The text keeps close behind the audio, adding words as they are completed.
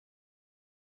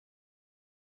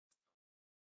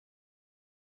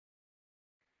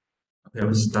Okay,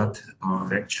 we start our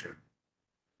lecture.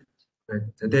 Okay.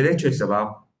 Today's lecture is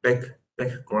about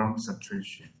background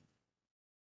subtraction.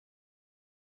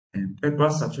 And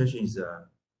background subtraction is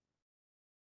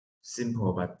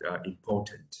simple but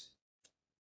important.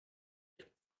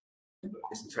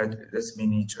 Let's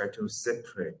mainly try to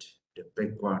separate the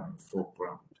background and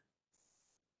foreground.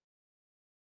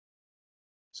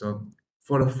 So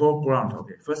for the foreground,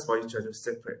 okay, first of all, you try to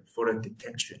separate for the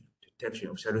detection.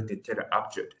 You try to detect an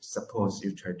object. Suppose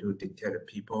you try to detect a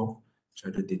people,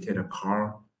 try to detect a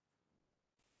car.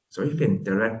 So you can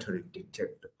directly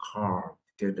detect the car,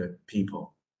 detect the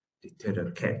people, detect the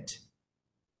cat,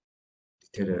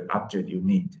 detect the object you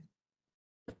need.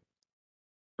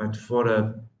 But for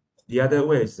the other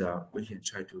ways, we can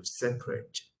try to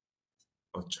separate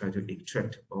or try to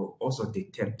extract or also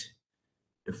detect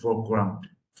the foreground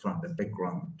from the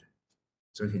background.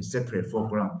 So you can separate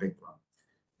foreground and background.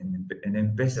 And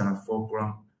then based on a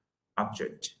foreground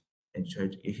object, and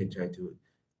you can try to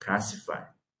classify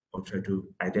or try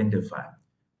to identify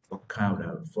what kind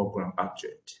of foreground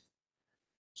object.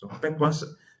 So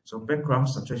background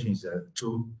subtraction is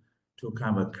two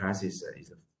kind of classes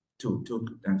is two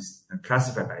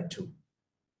classified by two.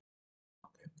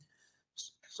 Okay.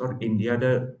 So in the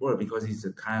other word, because it's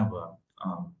a kind of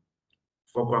a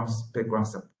background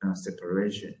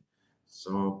separation.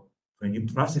 So when you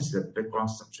process the background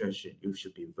subtraction, you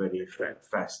should be very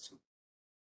fast.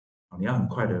 你要很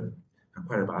快的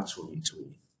把它处理。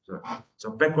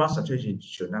So background subtraction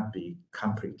should not be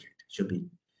complicated, should be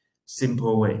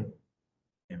simple way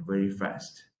and very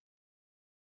fast.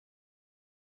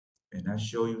 And I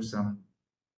show you some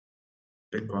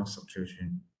background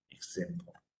subtraction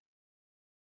example.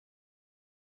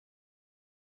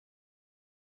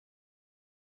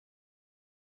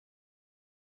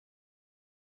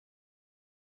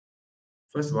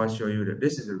 First of all, I show you that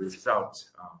this is the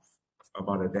result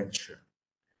about a lecture.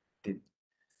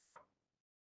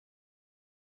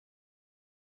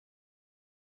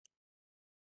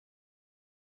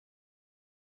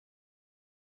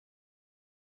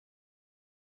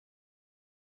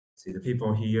 See the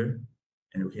people here,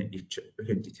 and we can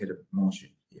detect the motion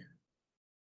here.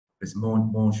 There's more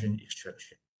motion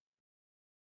extraction.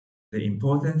 The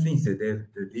important thing is that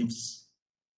the leaves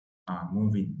are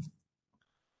moving,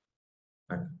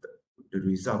 but the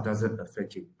result doesn't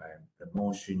affect it by the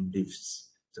motion leaves.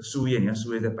 这树叶，你看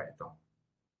树叶在摆动，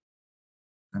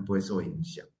那不会受影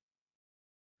响。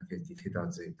可以 detect 到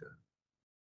这个。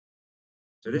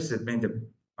So this is made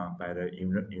by the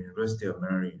University of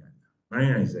Maryland.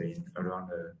 Maryland is around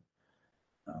the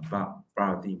巴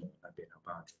尔的摩那边，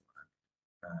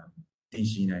地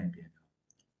西那一边，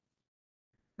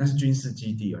那是军事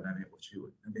基地哦。那边我去，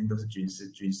那边都是军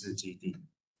事基地。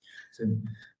所以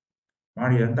马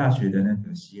里兰大学的那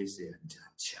个 CS 也很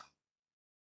强，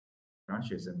然后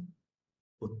学生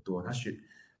不多，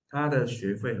他的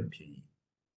学费很便宜，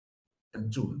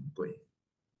但住很贵，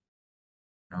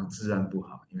然后治安不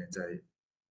好，因为在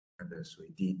那个属于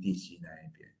地西那一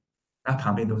边，那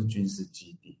旁边都是军事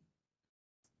基地。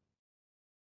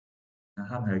那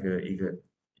他们还有一个，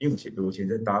因为我以前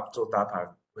在做大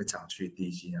爬会常去地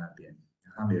西那边，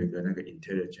他们有一个那个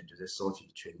intelligence， 就是收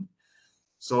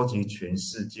集全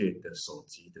世界的手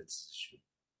机的资讯，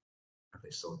他可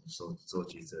以收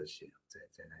集这些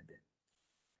在那边。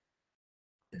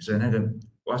所以那个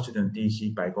Washington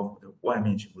DC 白宫的外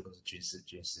面全部都是军事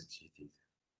基地。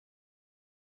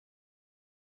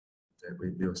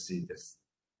We will see this.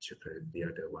 Check the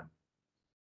other one.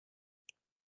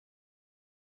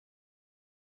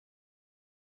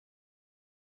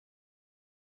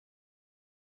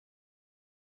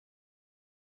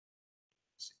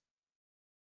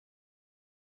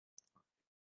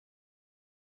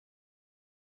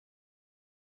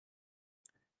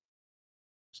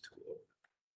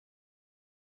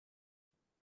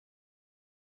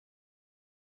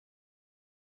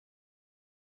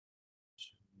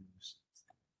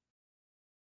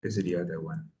 This is the other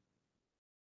one.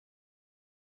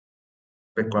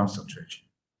 Background subtraction.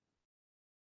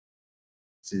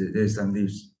 See, there's some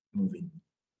leaves moving.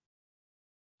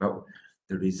 But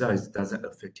the result doesn't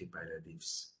affect it by the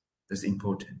leaves. That's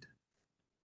important.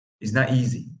 It's not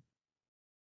easy.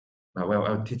 But well,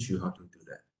 I'll teach you how to do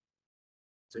that.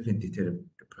 So you can detect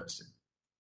the person.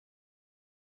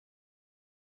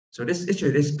 So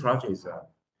this project is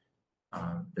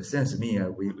the sense me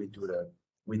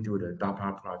we do the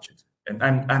DARPA project, and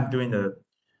I'm doing the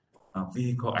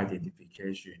vehicle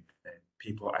identification and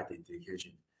people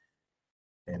identification,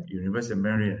 and University of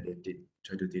Maryland they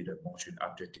try to do the motion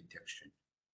object detection。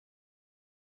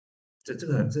这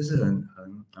是很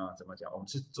怎么讲？我们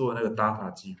是做那个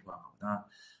DARPA 计划，那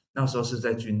那时候是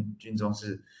在军中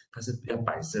它是要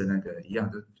摆设那个一样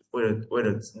的，为了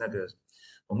那个，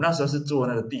我们那时候是做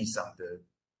那个地上的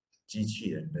机器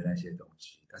人的那些东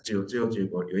西，最后结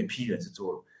果有一批人是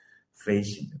做飞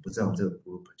行的，不知道我们这个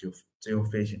group 就最后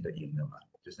飞行的赢了嘛，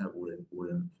就是那无人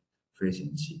飞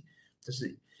行器，这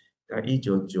是在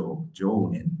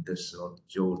1995年的时候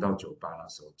95到98那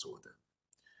时候做的。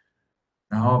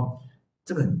然后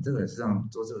这个实际上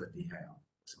做这个很厉害哦，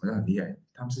什么叫很厉害？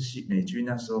他们是美军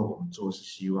那时候我们做是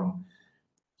希望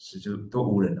就都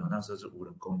无人啊，那时候是无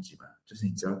人攻击嘛，就是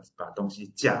你只要把东西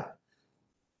架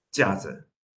着，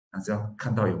那只要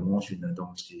看到有摸寻的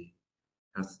东西，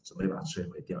他准备把它摧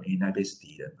毁掉，因为那边是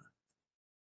敌人嘛，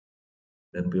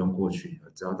人不用过去，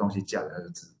只要东西架着，它就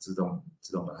自动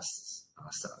把它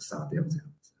杀掉这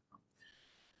样子。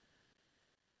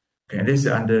Okay, this is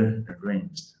under the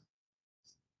range.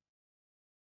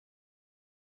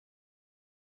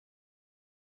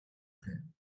 Okay.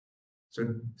 So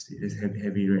see, this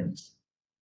heavy rains.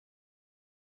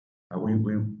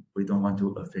 We don't want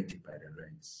to affect it by the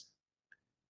rains.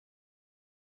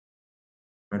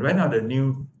 But right now the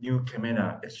new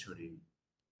camera actually,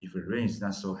 if the rain is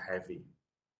not so heavy,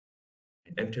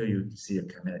 and after you see the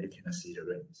camera, you cannot see the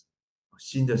rains.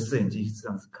 新的摄影机实际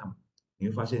上是看，你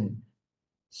会发现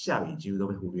下雨几乎都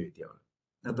被忽略掉了，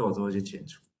那都有做一些前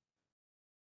除。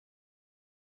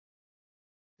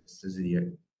这是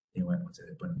另外我这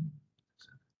里不能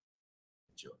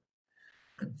就。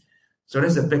So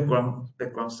that's the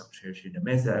background subtraction. The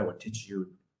method I will teach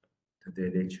you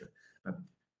today lecture. But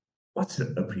what's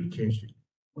the application?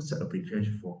 What's the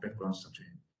application for background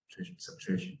subtraction?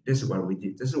 This is what we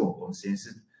did. 这是我们实验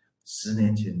室10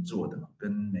年前做的，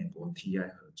跟美国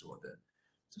TI 合作的。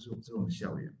这是我们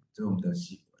校园，这是我们的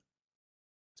系馆，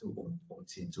这是我们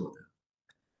之前做的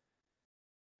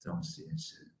这种实验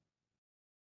室。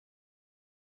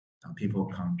让 people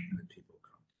come， 那个 people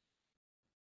come，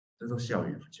 这都校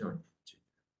园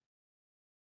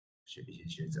一些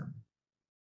学长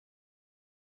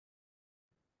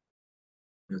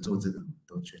有做这个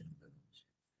都全能的东西。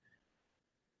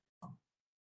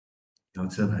然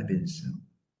后车牌辨识，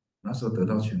那时候得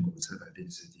到全国车牌辨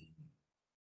识第1名，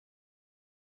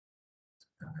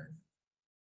大概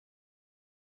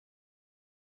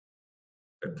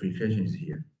application is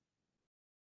here.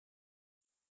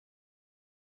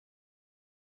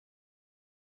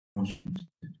 Motion,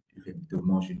 you can do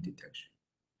motion detection.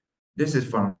 This is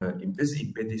from this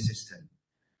embedded system.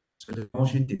 So the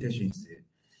motion detection is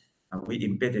we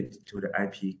embedded to the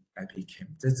IP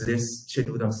cam， 这直接嵌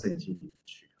入到摄影机里面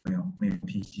去，没有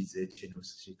PC 直接嵌入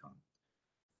系统。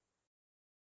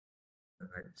大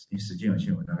概你时间有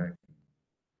限，我大概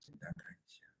简单看一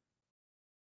下。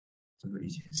这个以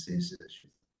前实验室的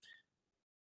学。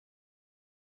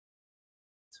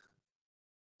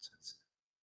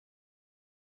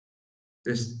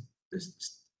this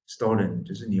stolen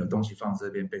就是你有东西放这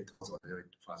边被偷走，就会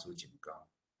发出警告。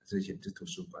这些是图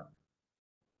书馆，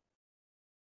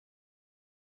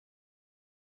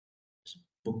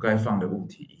不该放的物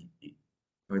体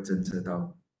会侦测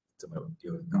到怎么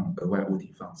有那种额外物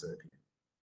体放这边，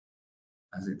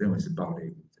但是认为是爆裂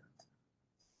物这样子。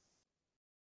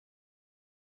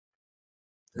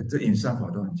这演算法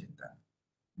都很简单，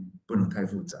不能太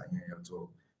复杂，因为要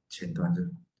做前端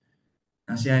的。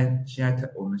那现在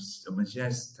我们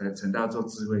现在成大做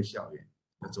智慧校园，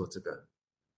要做这个，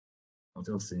我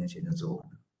这个10年前就做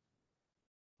完了。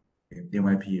另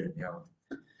外一批人要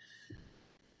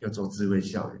做智慧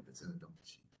校园的这个东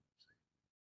西，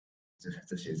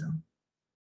这学长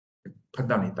碰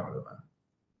到你倒了吗？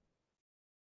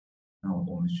那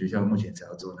我们学校目前才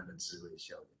要做那个智慧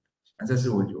校园，那这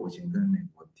是我以前跟美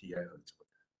国 TI 合作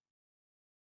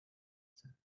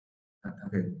的，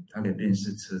它可以辨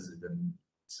识车子跟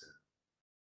车，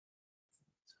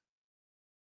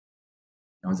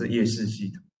然后这夜视系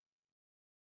统，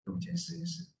我们以前实验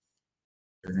室，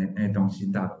那栋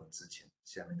新大楼之前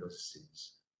下面都是实验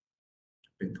室，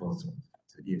被偷走，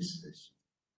这夜视的系统。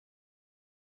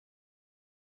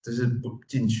这是不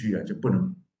进去了就不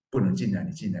能进来，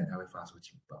你进来它会发出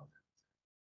警报的。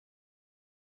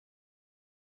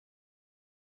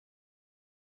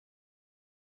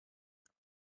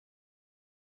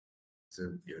这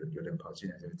有人跑进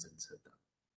来就会侦测到。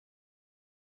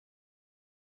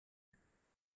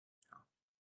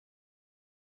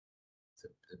这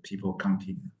people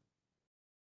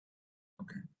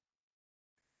counting。OK，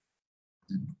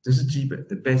 这是基本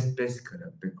的 basic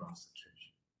的 background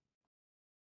situation。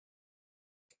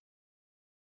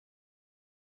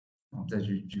我们再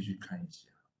继续看一下。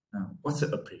那 what's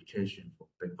the application for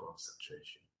background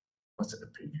situation？What's the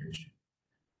application？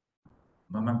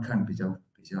慢慢看比较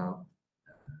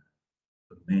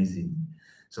amazing.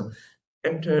 So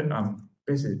after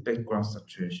basically background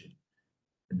subtraction,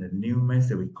 and the new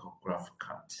method we call graph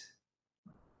cut.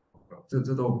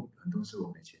 这都很多是我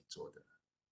们以前做的。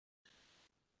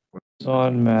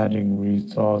On matting,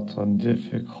 results on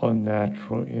difficult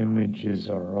natural images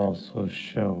are also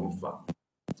shown.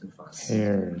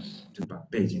 Hairs. 就把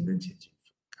背景跟前景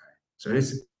分开，所以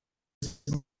是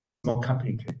more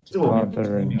complicated.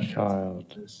 Mother and child.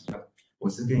 我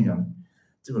是跟你讲，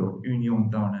这个运用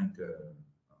到那个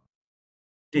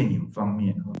电影方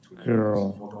面和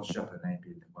Girl. Photoshop 那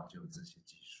边的话，就有这些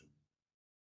技术。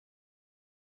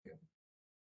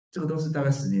这个都是大概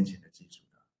10年前的技术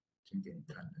了，先给你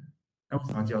看的。那为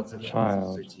什么要教这个？这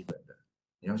是最基本的。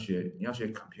你要学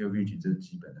computer vision， 这是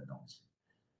基本的东西。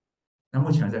那目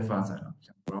前还在发展了。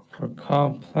For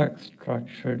complex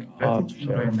structured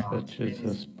objects such as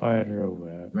a spider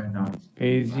web,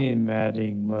 Bayesian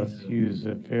matting must use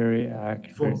a very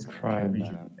accurate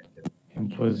trimap. In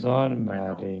Poisson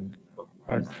matting,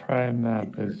 our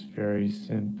trimap is very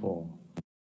simple.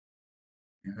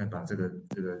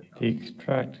 The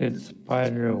extracted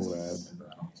spider web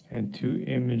and 2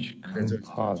 image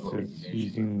composites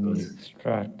using the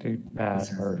extracted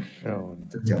mat are shown.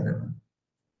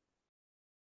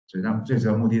 所以最主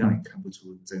要目的让你看不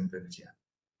出真跟假。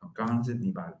刚刚是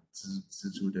你把蜘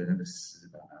蛛的那个丝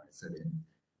把它这边，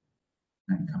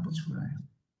那你看不出来。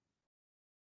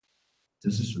这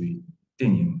是属于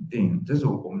电影，这是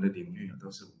我们的领域，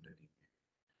都是我们的领域。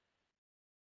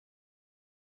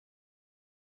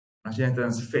那现在当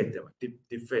然是 fade 嘛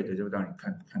 ，deep fade 就让你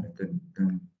看得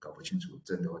更搞不清楚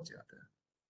真的或假的。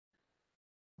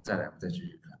再来，我们再继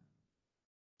续看。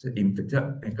这刚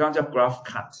刚叫 graph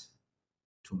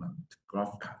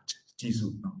cut。graph cut 技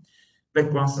术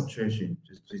background subtraction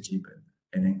就是最基本的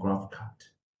 ，and then graph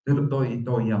cut 这个都一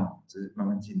样，只是慢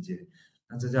慢进阶。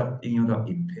那这叫应用到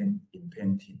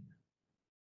inpainting，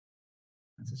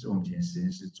 那这是我们以前实验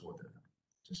室做的，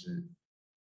就是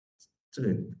这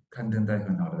个刊登在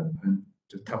很好的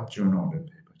就 top journal 的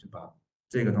paper， 就把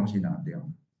这个东西拿掉，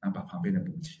然后把旁边的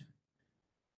补起来。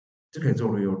这可以做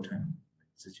real time，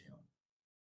 之前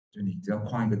就你只要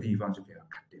框一个地方就可以把它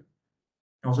砍掉。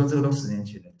那我说这个都10年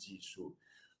前的技术，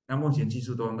那目前技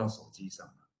术都用到手机上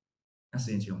了。那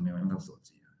10年前我没有用到手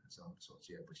机，那时候手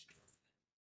机还不行。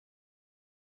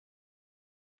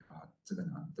这个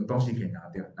东西可以拿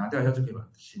掉，拿掉以后就可以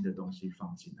把新的东西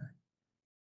放进来。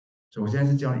所以我现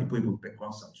在是教你一步一步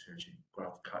background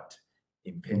subtraction、graph cut、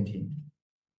inpainting。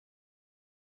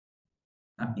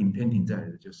那 inpainting 再来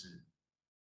的就是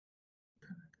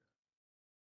看那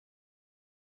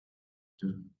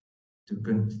个，就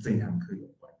跟这堂课有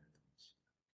关的东西。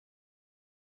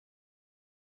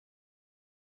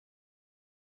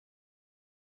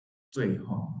最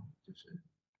后就是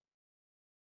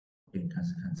给你看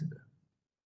这个，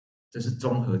这是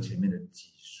综合前面的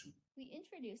技术。We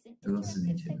introduce an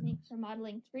interactive technique for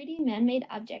modeling 3D man-made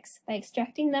objects by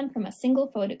extracting them from a single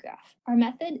photograph. Our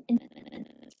method in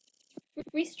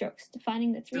 3 strokes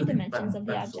defining the 3 dimensions of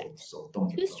the object,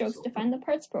 2 strokes define the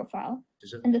parts profile,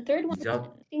 and the third one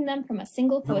extracting them from a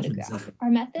single photograph.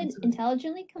 Our method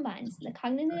intelligently combines the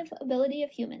cognitive ability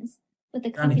of humans with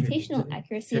the computational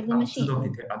accuracy of the machine.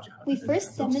 We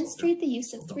first demonstrate the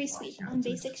use of 3-sweep on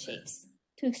basic shapes.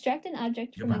 To extract an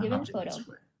object from a given photo,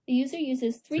 the user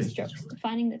uses 3 strokes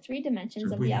defining the 3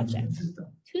 dimensions of the object.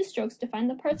 2 strokes define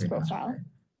the parts profile,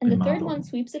 and the third one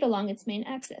sweeps it along its main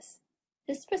axis.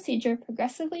 This procedure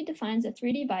progressively defines a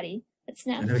 3D body that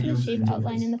snaps to the shape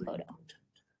outlined in the photo.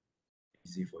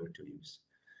 Easy for you to use.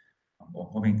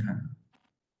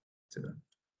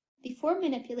 Before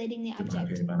manipulating the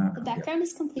object, the background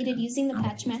is completed using the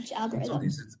patch match algorithm.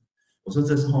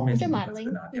 After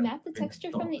modeling, we map the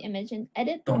texture from the image and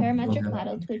edit the parametric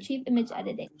model to achieve image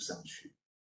editing.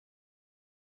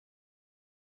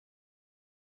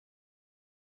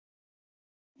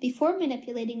 Before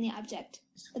manipulating the object,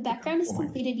 the background is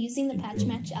completed using the patch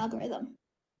match algorithm.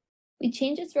 We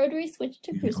change its rotary switch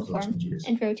to cruciform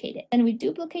and rotate it. Then we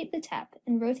duplicate the tap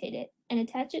and rotate it and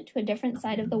attach it to a different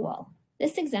side of the wall.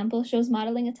 This example shows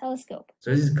modeling a telescope.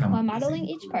 While modeling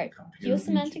each part,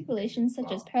 geosemantic relations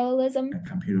such as parallelism,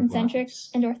 concentrics,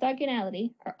 and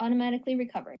orthogonality are automatically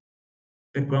recovered.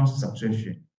 Background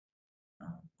subtraction,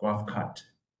 graph cut,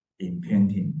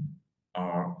 inpainting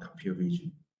are computer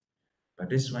vision. But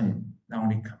this one is not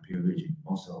only computer vision,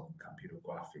 also computer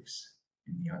graphics.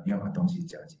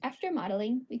 After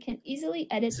modeling, we can easily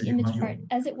edit the image part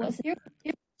as it was here.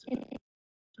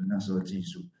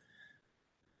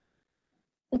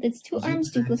 With its 2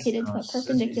 arms duplicated to a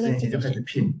perpendicular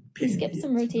position. We skip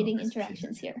some rotating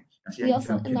interactions here. We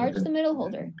also enlarge the middle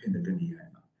holder.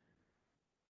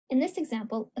 In this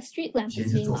example, a street lamp 以前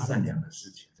is 是 being 做善 modeled. 良的事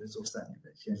情，这是做善良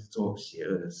的，现在是做邪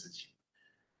恶的事情，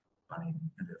把你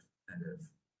那个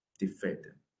defect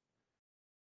的。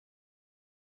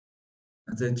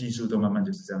那这些技术都慢慢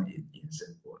就是这样延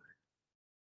伸过来。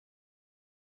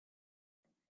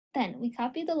 Then we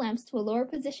copy the lamps to a lower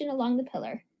position along the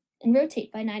pillar and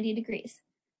rotate by 90 degrees.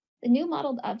 The new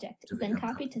modeled object is then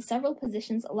copied to several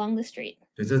positions along the street.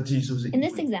 所以这技术是 In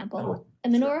this example, a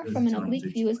menorah from an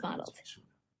oblique view is modeled.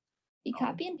 We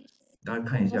好 copy and 大家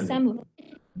看一下 some of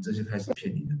这就开始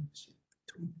骗你的东西，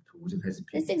图就开始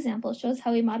骗 This 你。 example shows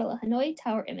how we model a Hanoi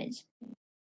Tower image.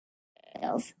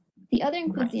 The other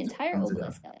includes the entire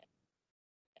obelisk.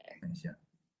 看一下，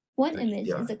 One image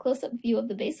is a close-up view of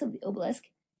the base of the obelisk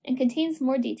and contains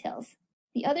more details.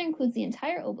 The other includes the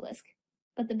entire obelisk,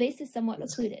 but the base is somewhat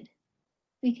occluded.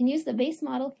 We can use the base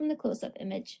model from the close-up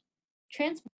image,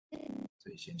 transport.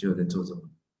 所以以前就有在做这种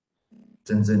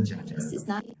真真假假 This is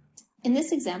的。 not in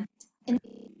this example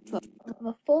of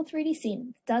a full 3D scene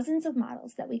with dozens of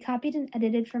models that we copied and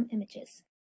edited from images.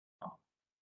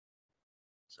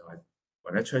 So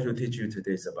what I try to teach you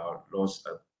today is about loss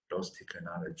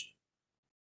technology.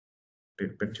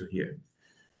 Back to here.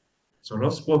 So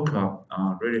loss workup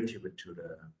relative to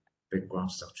the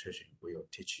background subtraction will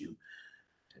teach you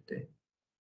today.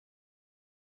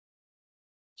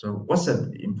 So what's the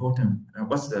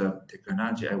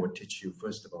technology I will teach you?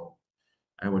 First of all,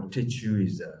 I will teach you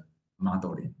is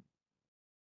modeling.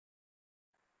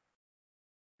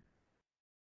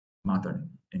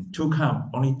 And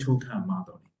only two kind of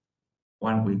modeling.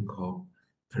 One we call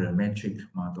parametric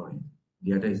modeling.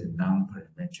 The other is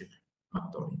non-parametric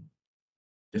modeling.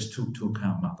 Just two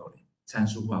kind of modeling. 参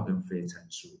数化跟非参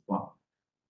数化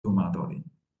two modeling.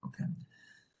 Okay.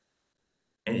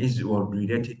 And it's all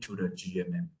related to the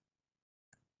GMM.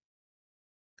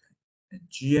 And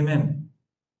GMM,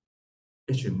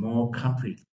 actually more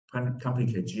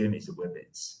complicated GMM is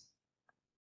WebEx.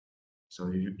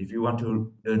 So if you want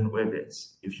to learn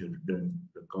WebEx, you should learn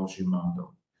the Gaussian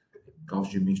model,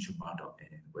 Gaussian mixture model,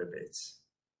 and WebEx.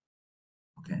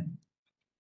 Okay.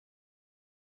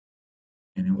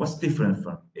 And then what's different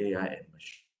from AI and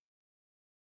machine?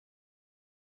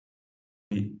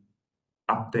 We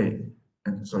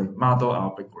model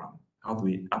our background. How do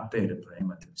we update the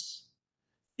parameters?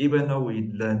 Even though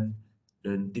we learn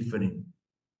deep learning.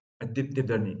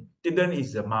 Deep learning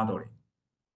is a modeling.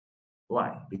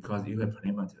 Why? Because you have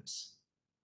parameters.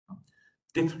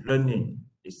 Deep learning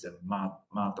is a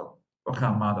model. What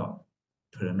kind of model?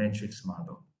 Parametrics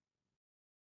model.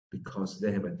 Because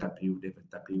they have a W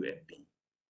and B.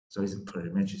 So it's a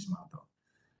parametrics model.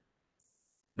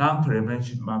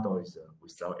 Non-parametric model is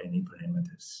without any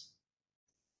parameters.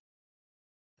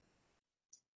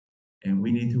 And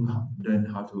we need to learn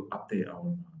how to update our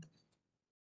model.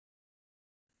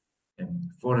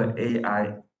 And for the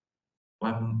AI,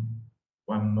 one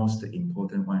most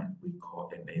important one we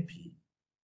call MAP,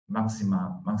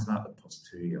 maxima a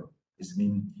posterior. This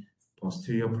means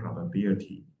posterior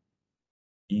probability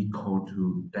equal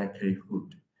to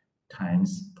likelihood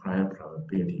times prior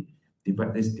probability.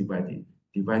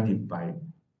 Divided by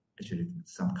actually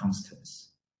some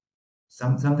constants.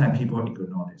 Sometimes people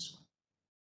ignore this one,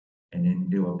 and then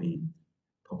there will be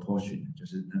proportion, 就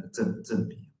是那个正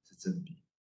比。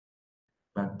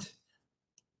 But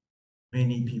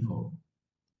many people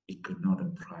ignore the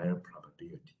prior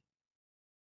probability.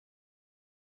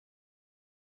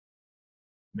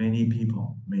 Many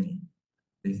people,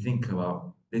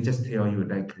 they just tell you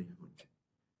likelihood.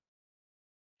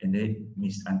 And they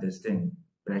misunderstand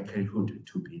likelihood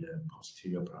to be the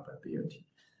posterior probability.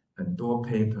 很多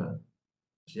paper,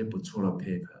 一些不错的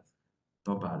paper,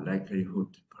 都把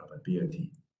likelihood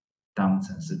probability 当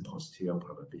成是 posterior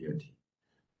probability.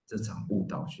 这场误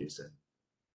导学生，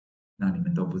那你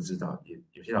们都不知道，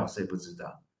有些老师也不知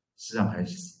道，实际上还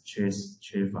缺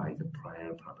乏一个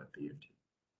prior probability，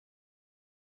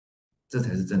 这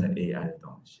才是真的 AI 的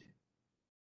东西。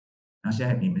那现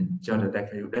在你们教的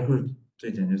likelihood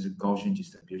最简单就是高讯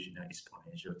distribution 和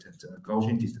exponential term， 整个高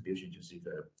讯 distribution 就是一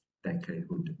个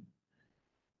likelihood，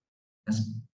 但是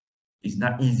it's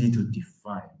not easy to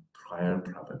define prior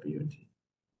probability.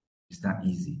 It's not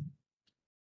easy.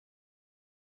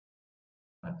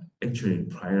 But actually,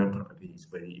 prior probability is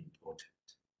very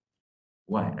important.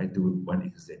 Why? I do one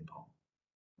example.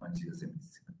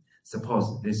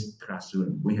 Suppose this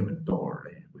classroom, we have a door,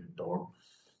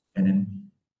 and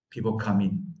then people come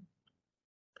in.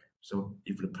 So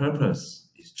if the purpose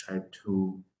is try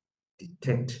to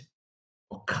detect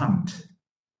or count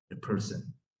the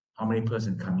person, how many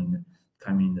person come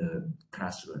in the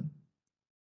classroom?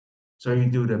 So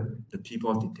you do the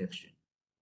people detection.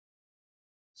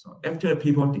 So after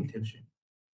people detection,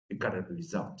 you got a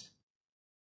result.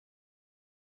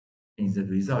 And the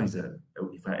result is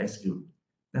if I ask you,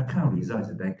 that kind of result is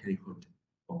a likelihood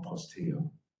or posterior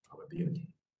probability.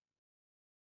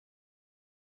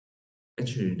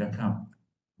 Actually, that kind of,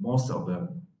 most of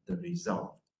the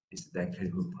result is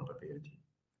likelihood probability.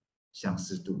 相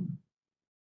似度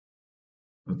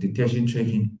detection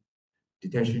tracking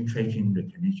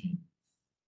recognition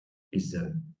is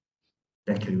a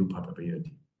likelihood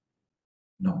probability.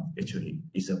 No, actually,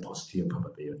 it's a posterior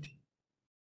probability.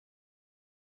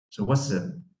 So what's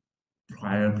the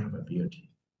prior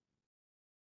probability?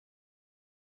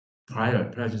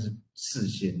 Prior 就是事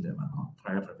先的嘛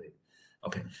，prior probability.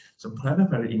 Okay, so prior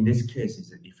probability in this case is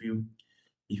that if your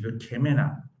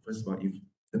camera, first of all, if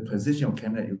the position of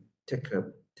camera, you take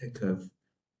the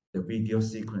video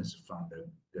sequence from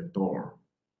the door.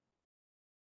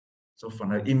 So from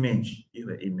the image, you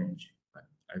have an image.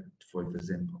 For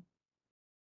example,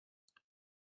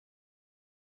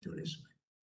 do this way.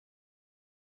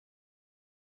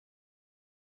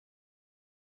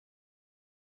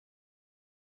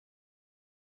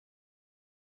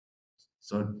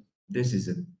 So this is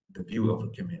the view of the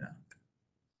camera.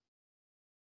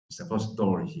 Suppose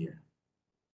door here.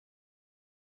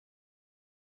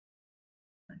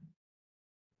 Right?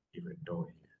 Even door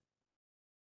here.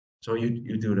 So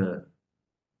you do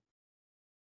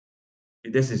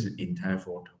this is the entire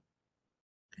photo.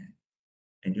 Okay.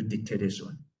 And you dictate this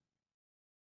one.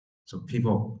 So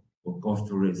people will go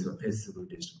through this or pass through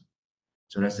this one.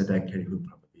 So that's the likelihood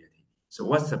probability. So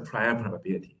what's the prior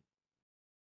probability?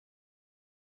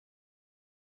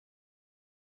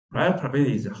 Prior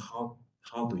probability is how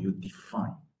do you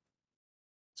define?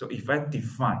 So if I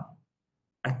define,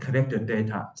 I collect the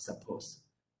data, suppose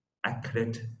I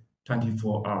collect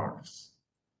 24 hours,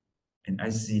 and I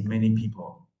see many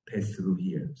people pass through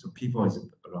here. So people is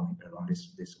around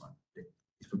this one.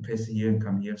 If you pass here and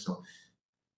come here, so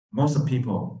most of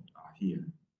people are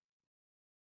here.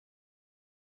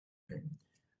 Okay.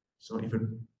 So if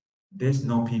there's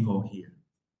no people here,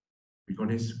 because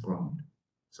this is ground,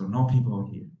 so no people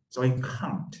here. So you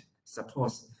count.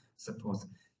 Suppose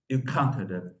you count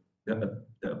the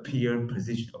appear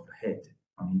position of the head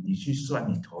啊，你去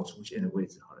算你头出现的位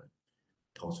置好了，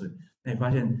头出，那你发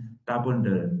现大部分的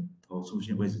人头出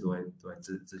现位置都在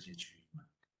这些区域嘛，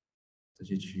这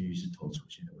些区域是头出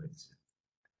现的位置，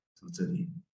从这里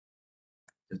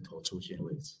是头出现的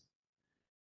位置。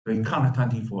So you count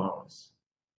 24 hours,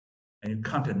 and you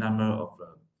count the number of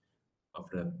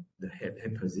the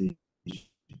head position.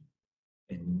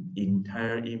 In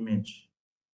entire image,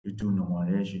 you do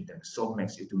normalization. Then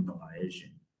softmax, you do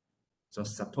normalization. So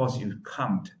suppose you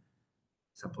count,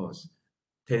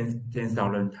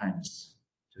 10,000 times，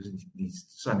 就是你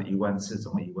算了10000次，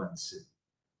总共10000次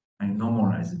 ，and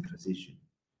normalize the position.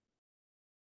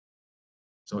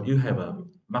 So you have a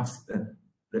max the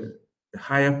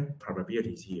higher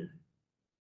probability here,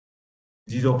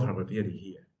 0 probability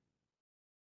here.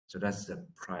 So that's the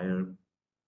prior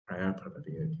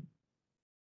probability.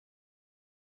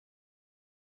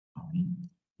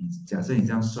 你假设你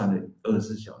这样算了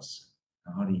24小时，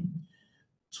然后你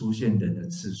出现人的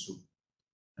次数，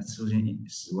那出现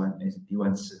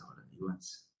10000次好了，10000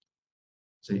次，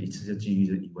所以一次就几率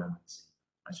就10000次，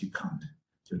去 count，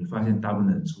 就你发现大部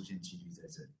分人出现几率在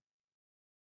这里，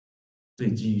所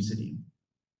以几率是0。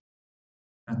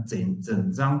那整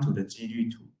张图的几率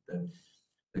图的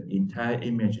entire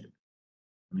image,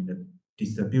 I mean the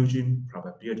distribution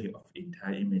probability of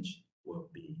entire image will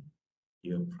be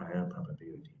your prior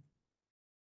probability.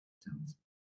 这样子，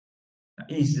那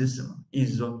意思是什么？意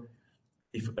思是说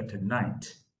 ，if at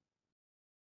night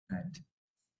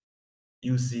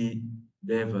you see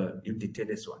you detect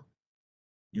this one,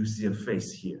 you see a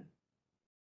face here，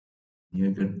 你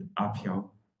有一个阿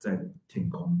飘在天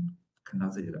空，看到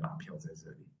这里的阿飘在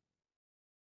这里，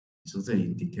你说这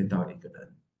里 detect 到一个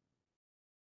人，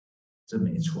这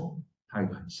没错，他有一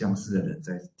个很相似的人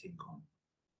在天空。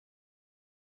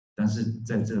但是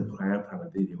在这个 prior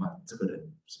probability 的话，这个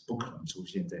人是不可能出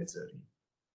现在这里，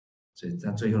所以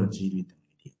他最后的几率等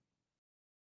于0，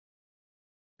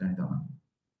大家懂吗？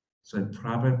所以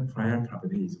prior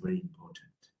probability is very important.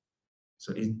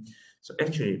 So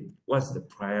actually, what's the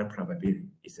prior probability?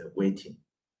 It's a weighting.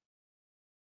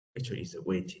 Actually, it's a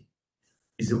weighting.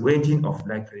 It's a weighting of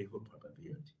likelihood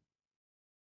probability.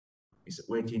 It's a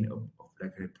weighting of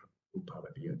likelihood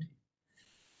probability.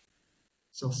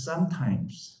 So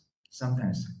sometimes,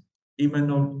 even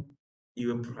though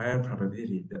your prior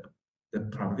probability, the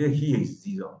probability here is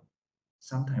 0,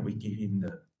 sometimes we give him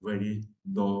the very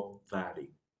low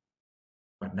value,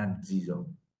 but not 0.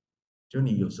 就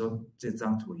你有时候这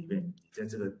张图里面，你在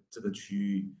这个区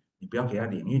域，你不要给它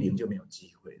0，因为0就没有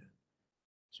机会了，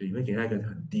所以你会给它一个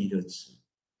很低的值，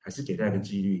还是给它一个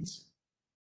几率值，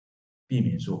避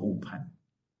免说误判。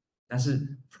但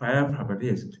是 prior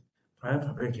probability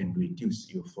can reduce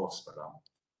your false alarm,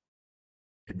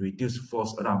 can reduce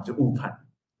false alarm 就误判。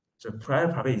So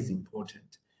prior probability is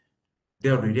important. They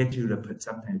are related to the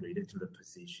sometimes related to the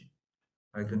position.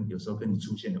 还有时候跟你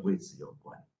出现的位置有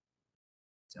关，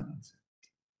这样子。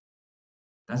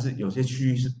但是有些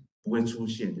区域是不会出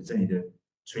现的，在你的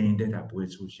training data 不会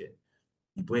出现，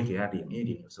你不会给它0，因为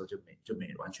0有时候就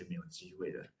完全没有机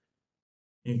会了。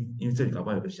因为这里搞不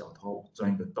好有个小偷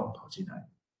钻一个洞跑进来，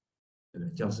对不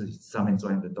对？教室上面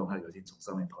钻一个洞，他有一天从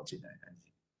上面跑进来，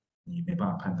你没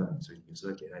办法判断，所以有时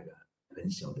候给他一个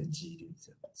很小的几率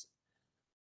这样子。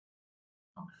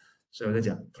所以我在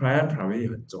讲 prior probability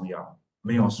很重要，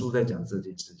没有书在讲这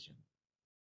件事情，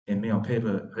也没有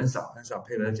paper 很少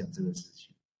paper 在讲这个事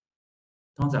情。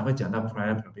通常会讲到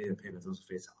prior probability 的 paper 都是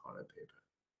非常好的 paper，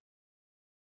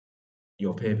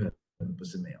 有 paper 不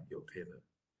是没有，有 paper。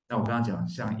那我刚刚讲，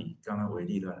像以刚刚为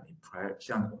例的，你 prior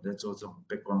像我们在做这种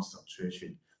background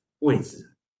subtraction， 位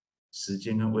置、时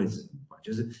间跟位置很快，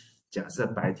就是假设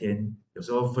白天有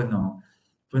时候分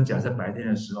假设白天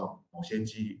的时候，某些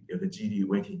有个几率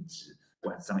weighting 值，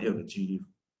晚上又有个几率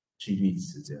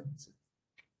值这样子。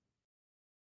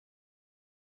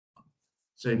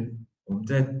所以我们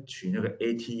在取那个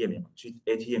ATM 去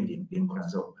ATM 领款的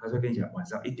时候，他会跟你讲晚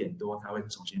上1点多他会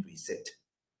重新 reset。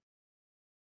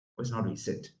为什么要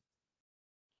reset？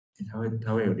 它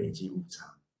会有累积误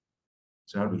差，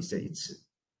所以要 reset 一次，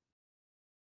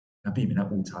那避免那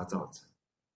误差造成。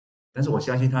但是我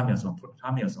相信它没有什么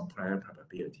prior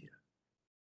probability 的。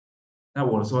那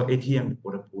我说 ATM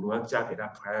我要加给他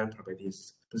prior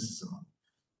probability 不是什么，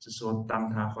是说当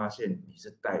他发现你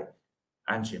是戴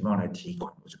安全帽来提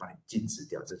款，我就把你禁止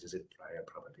掉，这就是 prior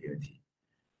probability。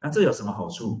那这有什么好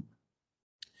处？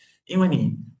因为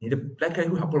你的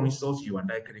likelihood 好不容易收集完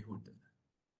likelihood 的，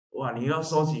哇，你要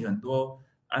收集很多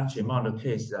安全帽的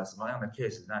case 啊，什么样的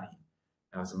case， 那你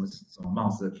什么帽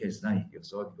子的 case， 那你有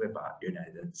时候你会把原来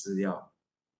的资料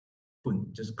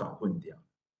就是搞混掉。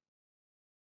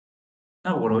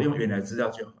那我用原来资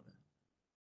料就好了，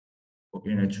我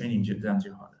原来 training 就这样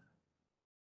就好了。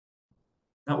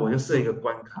那我就设一个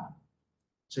关卡，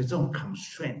所以这种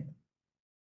constraint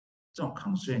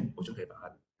我就可以把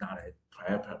它拿来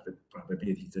prior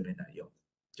probability 这边来用。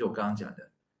就我刚刚讲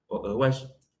的，我额外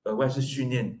是训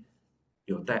练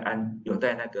有戴那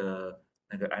个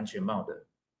安全帽的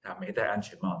没戴安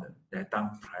全帽的来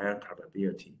当 prior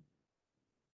probability。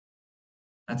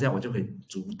那这样我就可以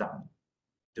阻挡，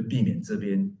就避免这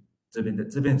边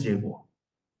结果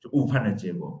就误判的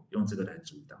结果，用这个来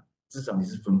阻挡。至少你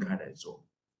是分开来做，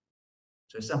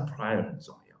所以上 prior 很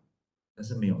重要，但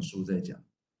是没有书在讲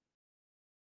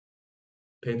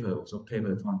paper。我说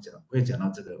paper 通常会讲到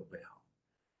这个会好。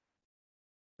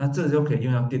那这就可以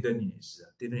用到电灯也是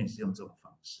啊，电灯也是用这种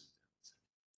方式。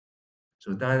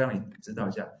所以大概让你知道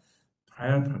一下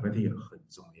prior probability 很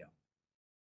重要。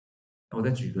那我再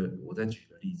举个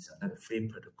例子啊，那个 flip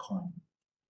the coin，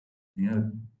 你要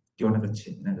丢那个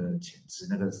钱值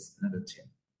那个钱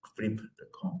flip the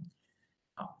coin。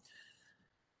好，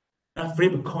那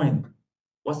flip coin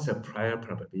what's the prior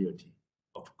probability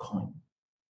of coin？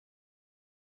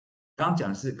 刚刚讲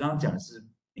的是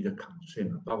一个 constraint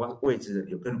嘛，包括位置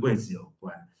跟位置有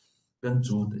关，跟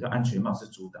安全帽是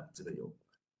阻挡这个有关。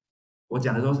我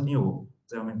讲的都是因为我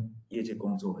在外面业界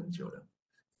工作很久了，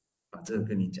把这个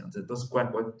跟你讲，这都是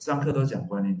我上课都讲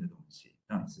观念的东西，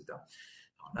让你知道。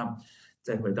好，那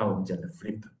再回到我们讲的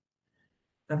flip，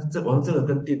 那我说这个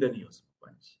跟电灯有什么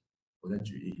关系？我再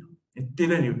举例，电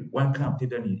灯one kind of 电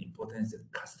灯importance is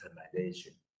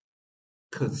customization，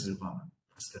 客制化嘛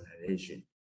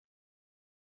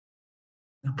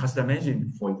 ，customization。Now,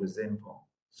 customization, for example,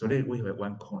 so that we have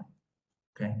one coin,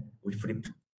 okay? We flip.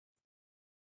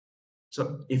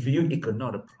 So if you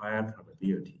ignore the prior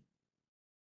probability,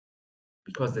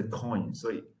 because the coin,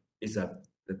 so it's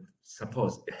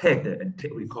suppose head and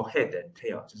tail, we call head and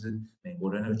tail， 就是美国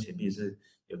的那个钱币是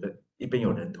一边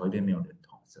有人头，一边没有人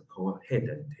头，是 called head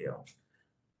and tail。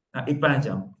那一般来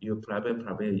讲，有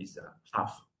probability is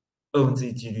half，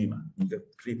 1/2几率嘛，你的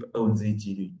flip 1/2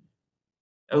几率。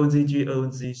1/2几率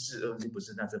1/2是1/2不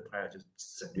是，那这 prior 就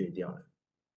省略掉了。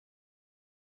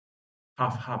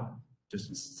half 就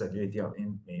是省略掉，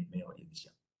因为没有影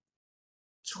响。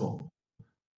错，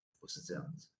不是这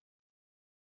样子。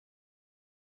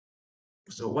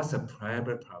So what's the prior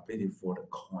probability for the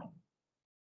coin?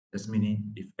 That's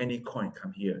meaning if any coin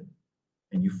come here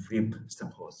and you flip,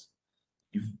 suppose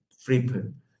you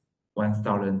flip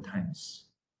 1,000 times,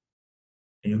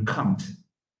 and you count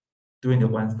doing the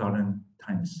 1,000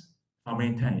 times, how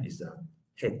many times is the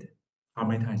head, how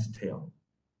many times tail.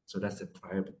 So that's the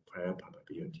prior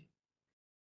probability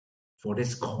for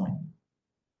this coin.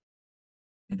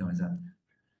 你懂我意思？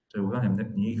所以我告诉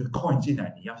你一个 coin 进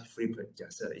来，你要 flip， 假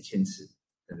设1000次，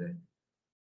对不对？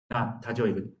那它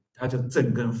就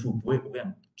正跟负不会，我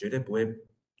讲绝对不会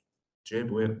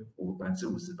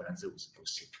50%，不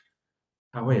是，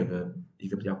它会有一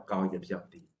个比较高，一个比较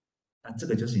低。那这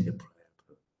个就是你的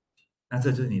prior， 那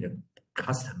这就是你的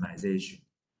customization。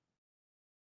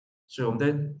所以我们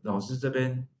在老师这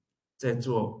边在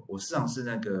做，我实际上是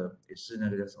也是那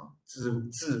个叫什么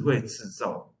智慧制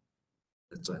造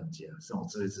的专家，是我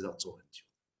智慧制造做很久。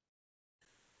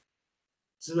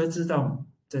智慧制造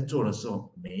在做的时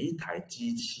候，每一台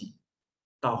机器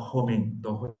到后面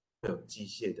都会有硬体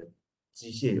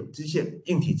机械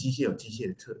有机械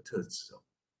的特质哦，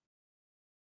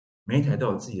每一台都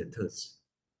有自己的特质，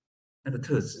那个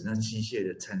特质那机械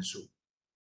的参数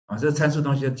啊，这个参数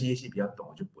东西的机械系比较懂，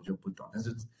我就不懂，但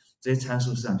是这些参数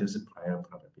实际上就是 prior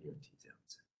probability 这样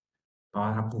子，包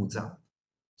括它故障，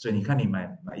所以你看你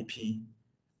买一批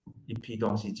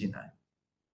东西进来。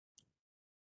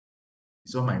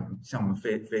你说像我们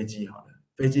飞机好了，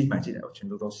飞机买进来全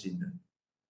都新的，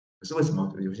可是为什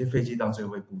么有些飞机到最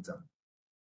后会故障，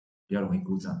比较容易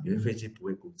故障，有些飞机不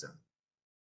会故障？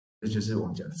这就是我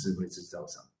们讲的智慧制造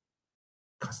商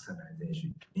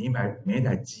customization。你每一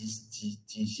台机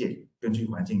械根据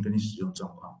环境、根据使用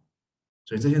状况，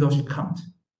所以这些都去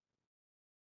count，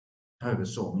 它有个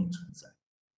寿命存在。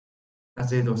那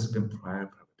这些都是跟 prior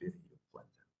probability 有关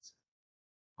的。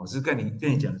我是跟你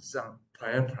讲，上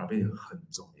prior probability 很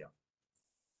重要，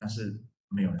但是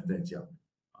没有人在教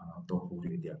啊，都忽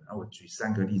略掉。那我举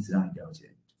3个例子让你了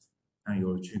解。那以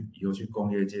后去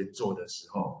工业界做的时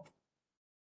候，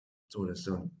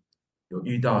有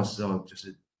遇到的时候，就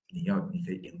是你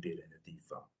可以赢别人的地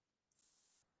方。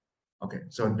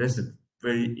Okay, so this is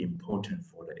very important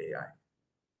for the AI.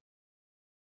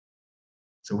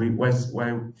 So why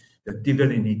the deep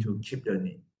learning need to keep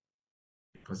learning,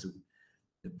 because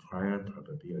the prior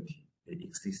probability they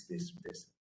exist this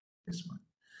one.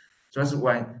 So that's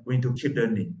why we need to keep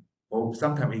learning, or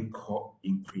sometimes we call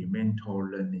incremental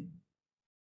learning.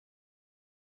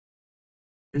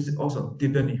 This is also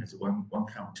deep learning has one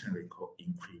kind of term we call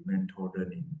incremental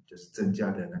learning, 就是增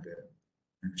加的那个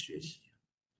学习。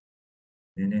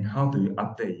And then how do you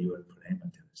update your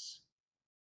parameters?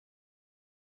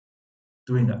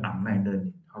 Doing the online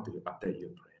learning, how do you update your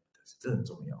parameters? 这很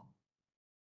重要。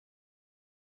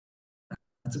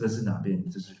那这个是哪边？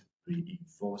就是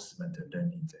reinforcement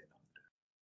learning 在弄的。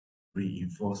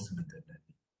reinforcement learning，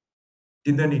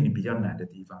 deep learning 你比较难的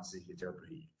地方是一个叫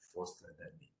reinforcement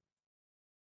learning。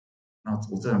那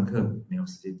我这堂课没有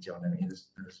时间教那个，因为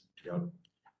那个是比较，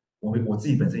我自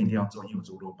己本身一定要做，因为我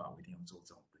做robot，我一定要做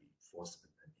这种 reinforcement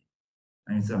learning。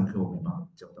那因为这堂课我没办法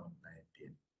教到那一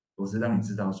边，我是让你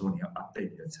知道说你要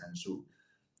update 你的参数，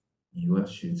你如果要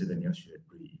学这个，你要学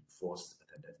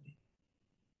reinforcement learning，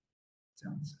 这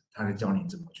样子，他会教你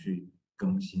怎么去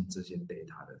更新这些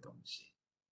data 的东西。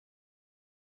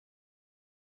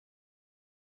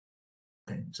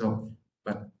Okay, so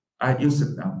but I use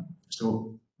it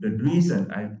so the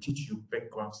reason I teach you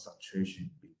background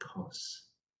saturation because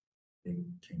they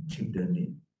can keep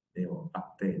learning, they will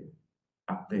update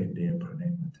their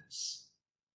parameters.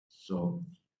 So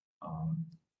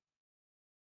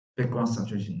background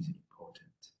saturation is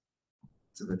important.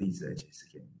 这个例子来解释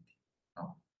给你听。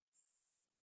好，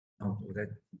那我再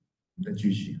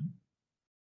继续。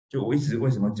就我一直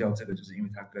为什么教这个，就是因为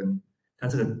它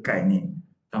这个概念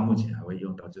到目前还会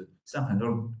用到，就像很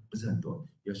多不是很多，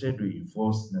有些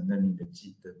reinforcement learning 的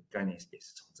概念也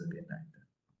是从这边来的。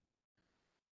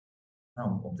那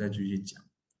我们再继续讲。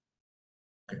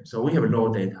Okay, so we have raw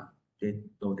data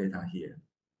here,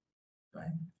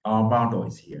 right? Our model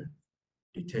is here.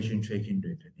 Detection, tracking,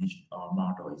 recognition. Our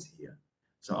model is here.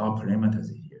 So our parameters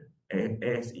is here.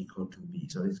 AX equal to B.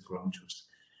 So it's ground truth.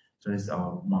 So this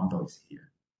our model is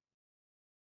here.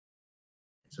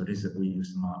 So this we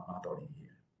use modeling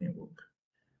here, network.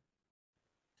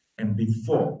 And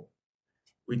before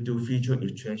we do feature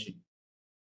extraction,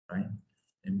 right?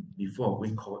 And before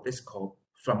we call this called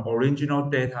from original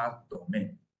data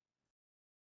domain.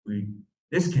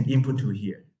 This can input to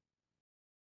here.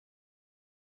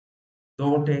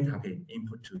 Raw data can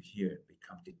input to here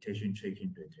become detection,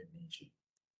 tracking, recognition.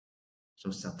 So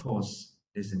suppose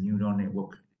there's a neural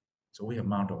network. So we have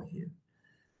model here.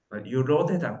 But your raw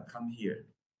data come here.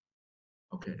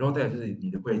 Okay, raw data 就是你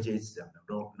的位阶值啊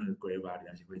 ，raw 那个 gray value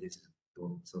那些位阶值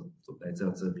都来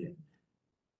这边。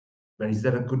But is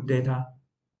that a good data?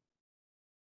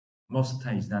 Most of the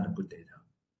time, it's not a good data.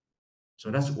 So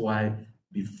that's why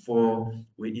before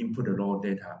we input the raw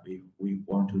data, we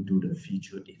want to do the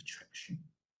feature extraction.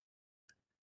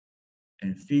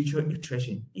 And feature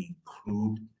extraction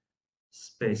include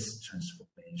space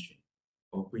transformation,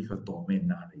 or we call domain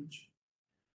knowledge.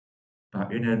 把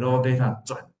原来 raw data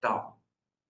转到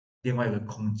另外一个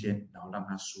空间，然后让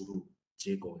它输入，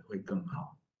结果会更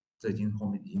好。这已经后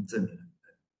面已经证明了，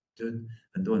就是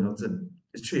很多人都证明，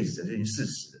确实这已经事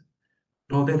实了。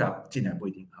raw data 进来不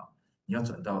一定好，你要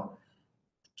转到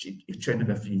去 extract 那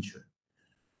个 feature。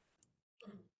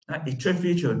那 extract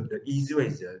feature 的 easy way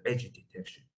is the edge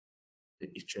detection, the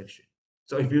extraction.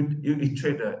 So if you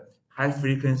extract the high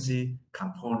frequency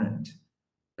component,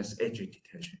 that's edge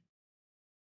detection.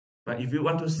 But if you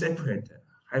want to separate the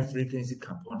high frequency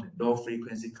component, low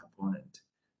frequency component,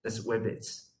 that's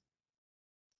WebEx.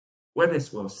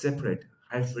 WebEx will separate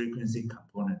high frequency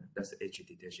component, that's edge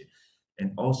detection,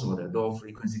 and also the low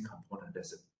frequency component,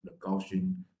 that's the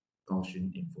Gaussian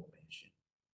information.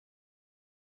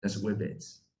 That's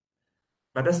WebEx.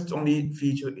 But that's only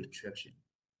feature extraction.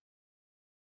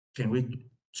 Can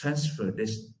we transfer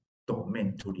this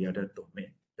domain to the other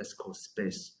domain? That's called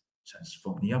space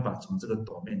transform. 你要把从这个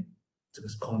domain 这个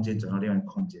空间转到另外一个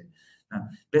空间。那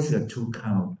basically two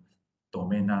kind of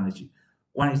domain knowledge.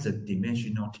 One is a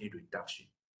dimensionality reduction.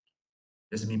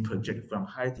 This means project from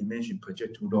high dimension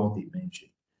project to low dimension.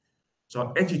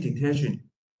 So edge detection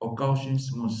or Gaussian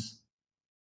smooth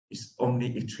is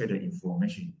only extract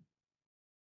information,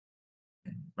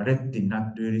 but that did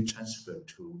not really transfer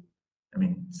to,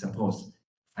 suppose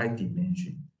high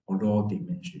dimension or low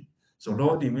dimension. So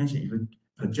low dimension, if you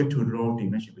project to low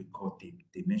dimension, we call it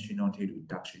dimensionality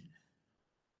reduction.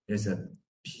 There's a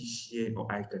PCA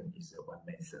or icon is one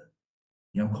method.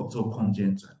 你要做空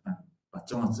间转换，把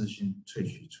重要资讯萃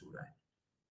取出来。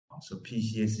所以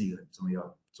PCA 是一个很重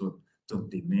要，做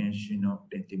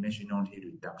dimensionality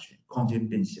reduction， 空间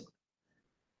变小。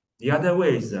The other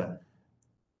way is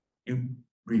you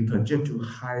reproject to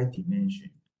high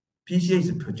dimension. PCA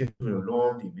is project to the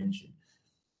low dimension.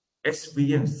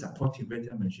 SVM supported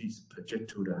vector machine is project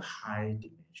to the high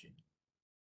dimension.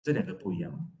 这两个不一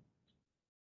样。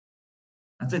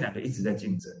那这两个一直在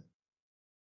竞争。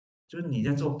就是你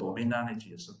在做 domain knowledge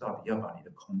的时候，到底要把你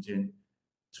的空间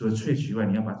除了萃取外，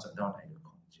你要把它转到哪一个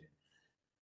空间？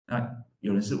那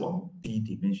有人是往低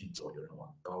dimension 走，有人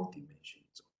往高 dimension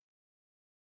走，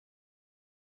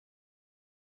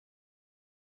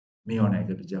没有哪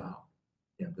个比较好，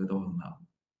两个都很好，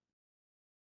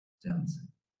这样子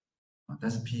啊。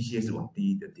但是 PCA 是往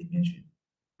低的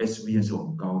dimension，SVM 是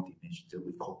往高 dimension， 这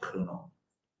we call kernel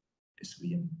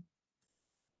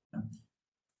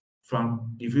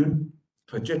SVM。From if you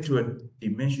project to a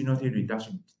dimensionality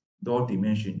reduction low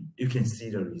dimension, you can see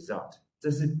the result.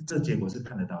 这结果是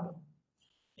看得到的。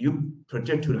You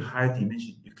project to the high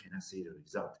dimension, you cannot see the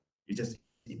result. You just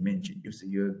imagine, use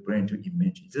your brain to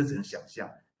imagine. 这只能想象，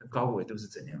高维度是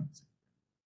怎样子。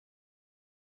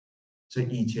所以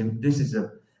以前 this is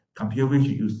a computer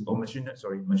vision used or machine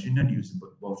learning used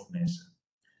both methods.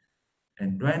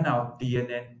 And right now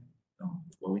DNA,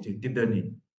 what we say deep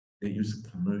learning, they use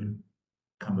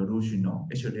convolutional,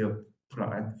 actually I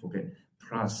forget,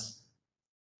 plus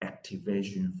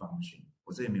activation function.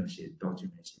 我这里没有写，道具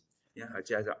没写，因为还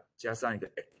加上一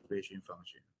个 activation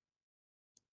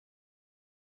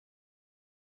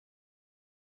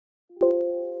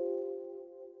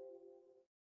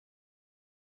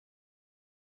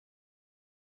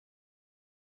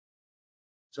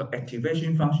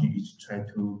activation function is try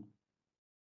to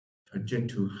project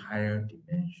to higher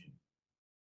dimension.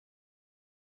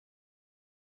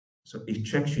 So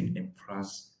extraction and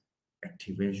plus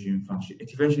activation function.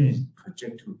 Activation is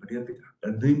project to a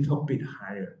little bit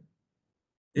higher.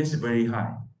 This is very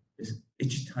high.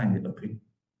 Each time it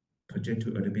project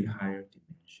to a little bit higher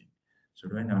dimension. So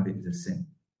right now it is the same.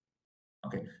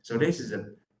 Okay, so this is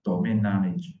a domain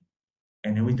knowledge.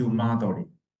 And then we do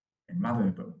modeling. And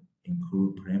modeling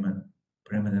include parameter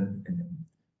and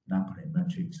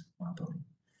non-parametric modeling.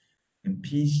 And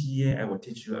PCA, I will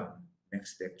teach you on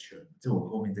next lecture. 这我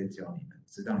后面再教你们，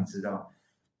直到你知道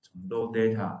从 low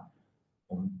data，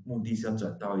 我们目的是要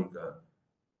转到一个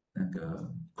那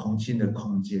个空间的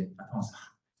空间，通常是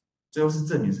最后是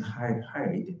证明是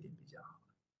higher 一点点比较好。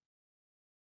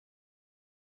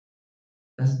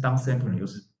但是当 sampling 又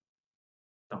是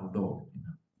到 low，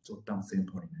 做当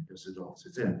sampling 又是 low，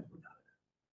 所以这两个不一样的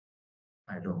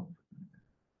high low。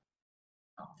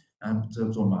好，然后这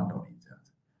做 modeling 这样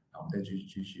子，好，我们再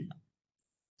继续。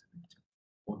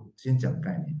我先讲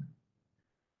概念，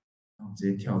然后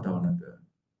直接跳到那个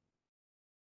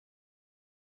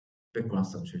background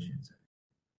subtraction.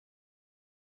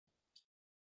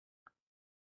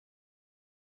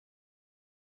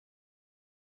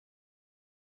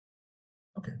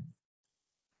 Okay.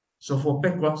 So for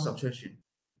background subtraction,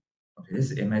 okay,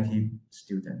 this is MIT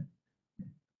student.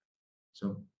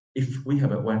 So if we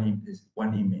have one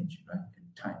image, right,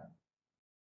 in time.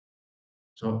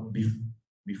 So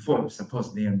before,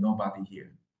 suppose there are nobody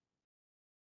here.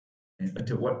 And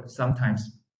until what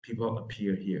sometimes people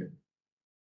appear here.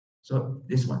 So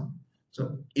this one.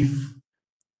 So if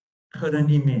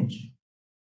current image,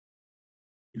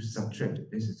 you subtract,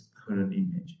 this is current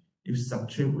image. You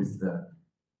subtract with the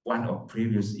one of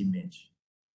previous image,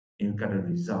 and you got a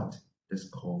result that's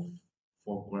called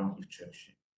foreground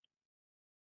extraction.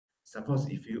 Suppose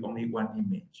if you only one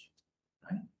image,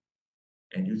 right?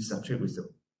 And you subtract with the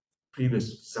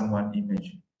previous someone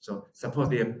image. So suppose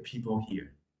there are people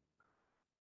here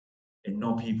and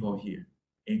no people here.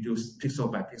 And you do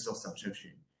pixel by pixel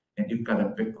subtraction, and you got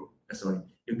a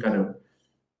you got a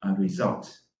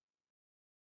result.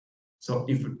 So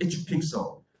if each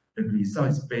pixel, the result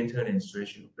is better than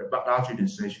threshold, larger than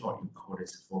threshold, you call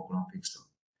this foreground pixel.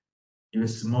 If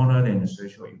it's smaller than the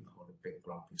threshold, you call it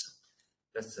background pixel.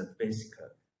 That's the basic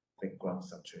background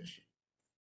subtraction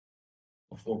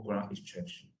or foreground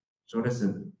extraction. So that's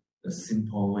a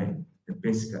simple way, the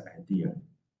basic idea.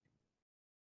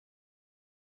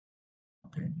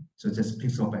 Okay, so just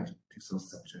pixel by pixel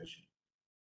subtraction.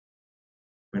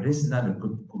 But this is not a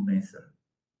good method.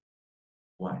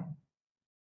 Why?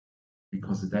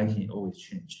 Because the lighting always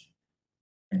change,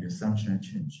 and the sunshine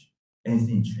change,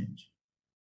 anything change.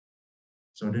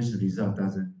 So this result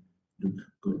doesn't look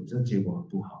good. 这结果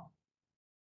不好。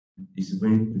It's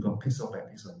because pixel by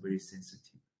pixel is very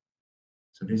sensitive.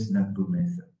 So this is not good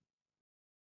method.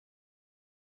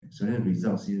 So the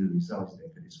result is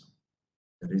like this one.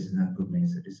 So this is not good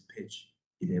method. This is page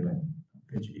 11.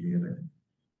 Page 11.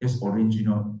 This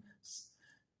original,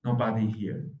 nobody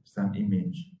here, some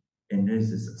image, and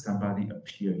there's somebody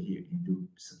appear here and do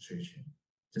subtraction.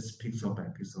 Just pixel by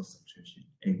pixel subtraction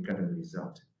and got a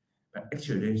result. But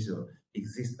actually there's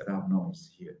exists a lot of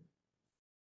noise here.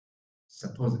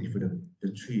 Suppose if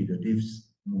the tree, the leaves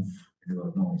move, there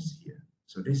are noise here.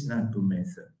 So this is not a good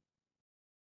method.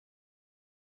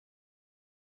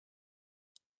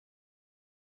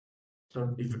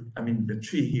 So if, I mean, the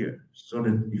tree here, so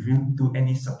that if you do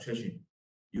any subtraction,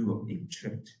 you will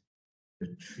extract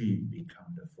the tree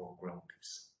become the foreground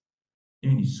pixel. 因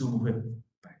为你树木会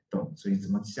摆动，所以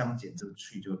怎么相减这个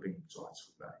tree 就会被你抓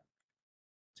出来，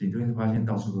所以你就会发现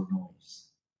到处都 noise。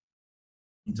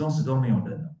你纵使都没有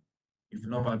人了 ，if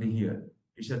nobody here,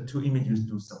 you should two images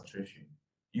do subtraction,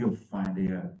 you'll find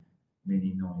there are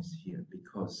many noise here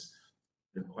because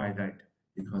the white light,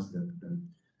 because the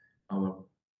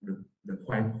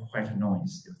white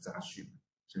noise 有杂讯，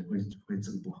所以会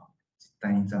这个不好，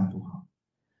单一张不好。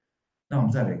那我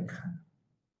们再来看，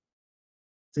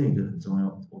这个很重要，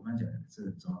我刚才讲的这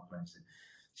个很重要的关系。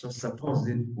So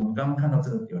suppose 我们刚刚看到这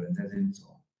个有人在这边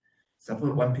走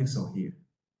 ，suppose one pixel here,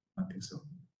 one pixel,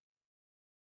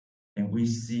 and we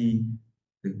see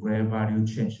the gray value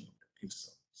change of the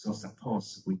pixel. So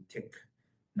suppose we take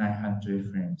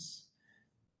 900 frames.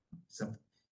 So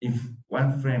if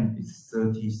one frame is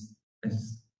 30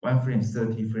 frames,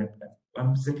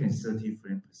 1 second is 30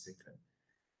 frames per second.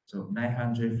 So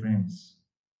 900 frames,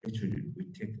 actually we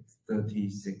take 30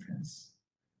 seconds.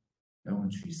 然后我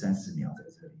们取30秒在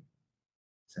这里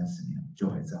，30秒就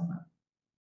会这样嘛。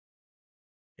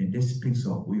In this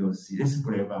pixel, we will see this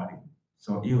gray value.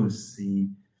 So you will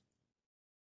see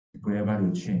the gray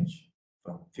value change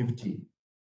from 50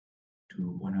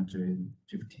 to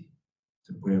 150.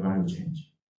 So gray value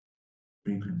change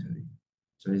frequently.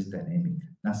 So it's dynamic,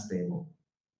 not stable.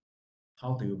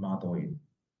 How do you model it?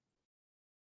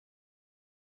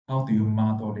 How do you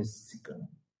model this signal?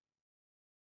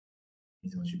 你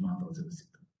怎么去 model 这个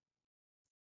signal?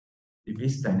 If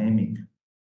it's dynamic,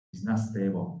 it's not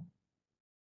stable,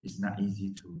 it's not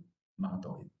easy to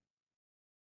model it.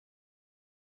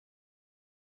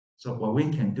 So what we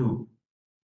can do,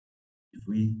 if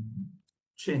we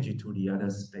change it to the other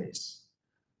space,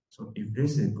 so if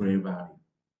this is a gray value,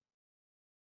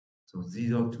 so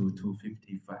 0 to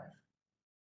 255,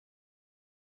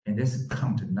 and let's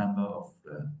count the number of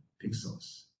the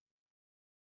pixels.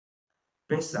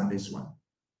 Based on this one,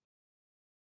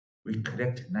 we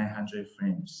collect 900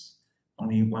 frames,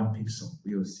 only one pixel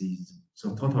we will see,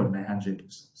 so total 900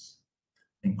 pixels.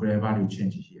 And gray value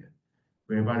change here.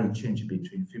 Gray value change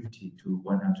between 50 to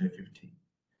 150.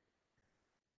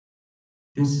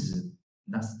 This is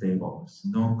not stable, it's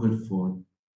no good for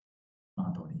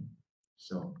modeling.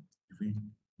 So if we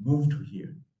move to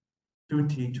here,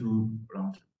 50 to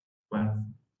around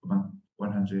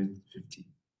 150.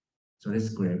 So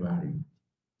that's great value.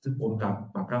 这我们把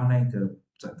刚刚那个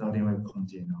转到另外一个空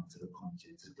间啊，这个空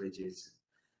间是未接值，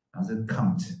然后是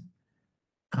count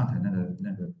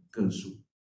那个个数。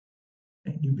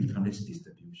And you become this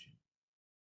distribution.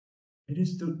 It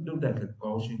is to look like a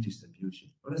Gaussian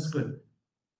distribution. Oh, that's good.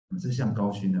 这像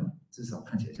高勋的嘛，至少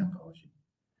看起来像高勋，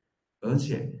而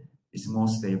且 it's more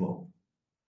stable.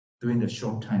 During the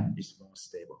short time, it's more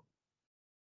stable.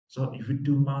 So if we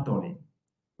do modeling,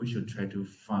 we should try to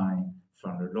find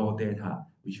from the raw data,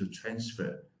 we should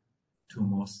transfer to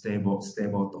more stable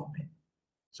domain.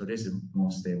 So this is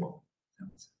more stable.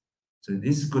 So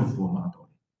this is good for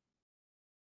modeling.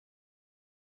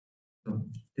 So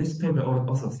this paper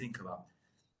also think about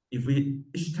if we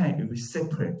each time if we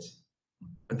separate,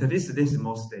 but this is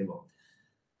more stable.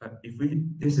 But if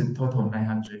this is total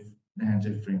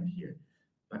 900 frame here,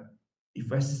 but if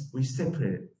we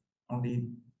separate only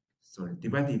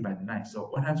divided by 9, so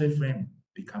 100 frame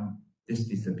become this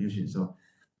distribution. So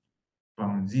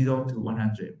from 0 to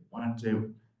 100,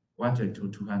 100 to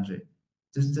 200，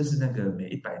 这是那个每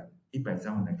100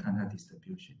张我们来看它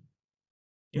distribution，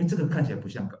 因为这个看起来不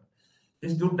像个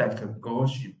 ，this look like a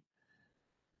Gaussian,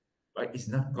 but it's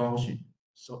not Gaussian.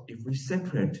 So if we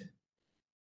separate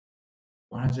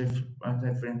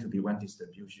 100 frame to be one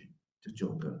distribution， 就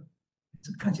9个，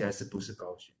这看起来是不是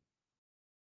Gaussian？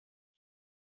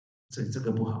所以这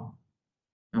个不好。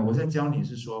那我在教你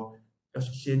是说，要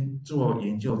先做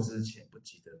研究之前不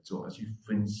急着做，要去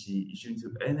分析 ，you should to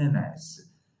analyze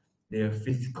their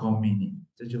physical meaning，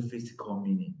 这就 physical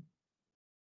meaning。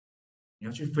你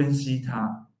要去分析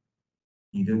它，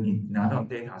你拿到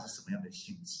data 是什么样的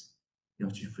性质，要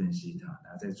去分析它，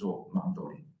然后再做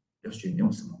modeling， 要选用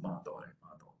什么 model 来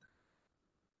model 的。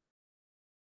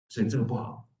所以这个不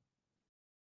好，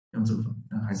用这个，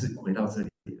那还是回到这里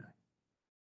来。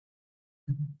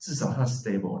至少它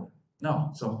stable 的。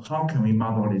Now, so how can we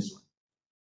model this one?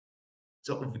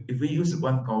 So if we use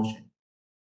one Gaussian,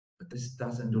 but this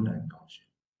doesn't look like Gaussian.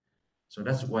 So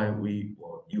that's why we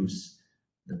will use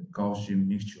the Gaussian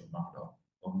mixture model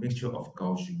or mixture of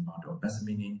Gaussian model. That's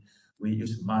meaning we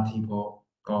use multiple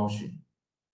Gaussian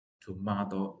to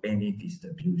model any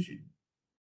distribution.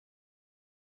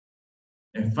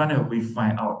 And finally, we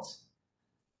find out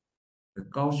the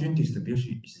Gaussian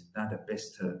distribution is not the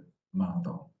best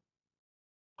model.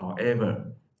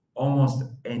 However, almost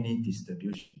any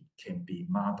distribution can be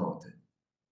modeled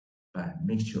by a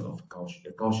mixture of a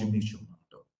Gaussian mixture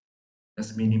model.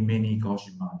 That's meaning many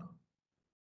Gaussian model.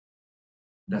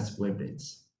 That's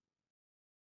wavelets.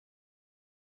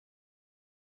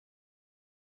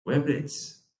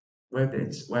 Wavelets.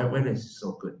 Why wavelets is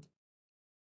so good?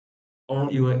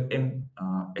 All your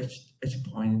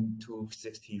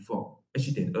H.264,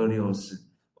 H.264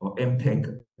 or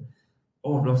MPEG,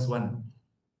 all of those one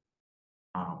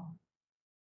are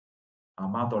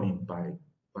modeling by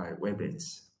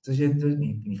wavelets。这些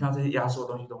你看这些压缩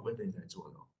东西都 wavelets 来做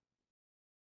的。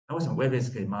那为什么 wavelets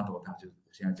可以 model 它？就是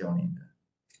我现在教你的。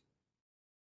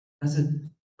但是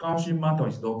Gaussian model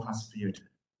is low pass filter.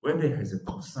 Wavelet has a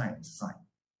cosine and sine.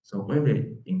 So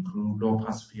wavelet include low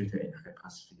pass filter and high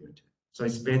pass filter. So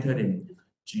it's better than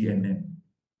GMM.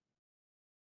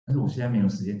 但是我现在没有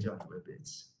时间教你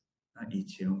wavelets。那以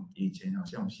前好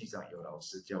像我们系上有老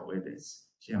师教 wavelets，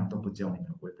 现在都不教你们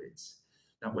wavelets。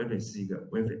那 wavelet 是一个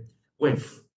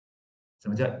wave， 什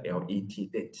么叫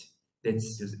LET？ let 就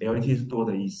是 LET 是多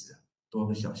的意思，多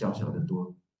个小的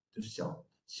多，就是小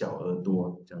而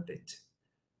多叫 let。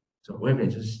所以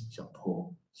wavelet 就是小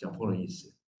坡的意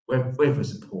思。wave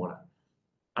是坡了，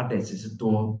啊 let 是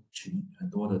多群很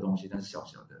多的东西，但是小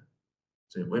的，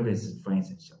所以 wavelet 是翻译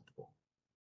成小坡。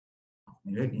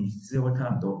你是会看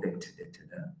到很多 let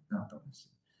的那种东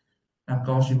西。那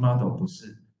Gaussian model 不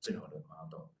是最好的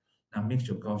model， 那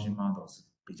mixture Gaussian model 是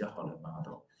比较好的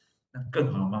model。那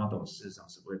更好的 model 事实上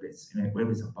是 wavelets， 因为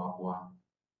wavelets 包括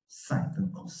sine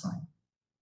跟 cosine，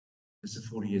 这是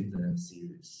Fourier的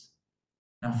series。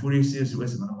那 Fourier series 为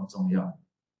什么那么重要？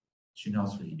去到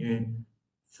这里，因为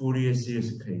Fourier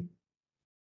series 可以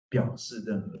表示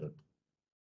任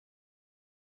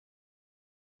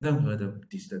何的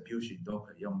distribution 都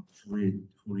可以用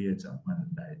Fourier 转换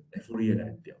Fourier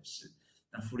来表示。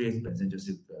那 Fourier 本身就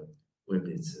是个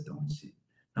wavelets 的东西。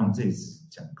那我们这里是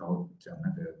讲那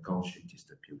个Gaussian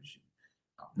distribution。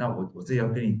好，那我这里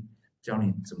要教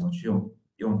你怎么去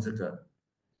用这个。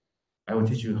I will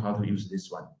teach you how to use this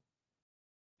one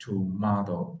to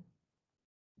model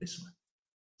this one。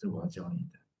这我要教你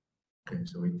的。Okay,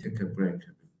 so we take a break.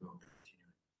 We will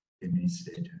continue 10 minutes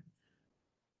later.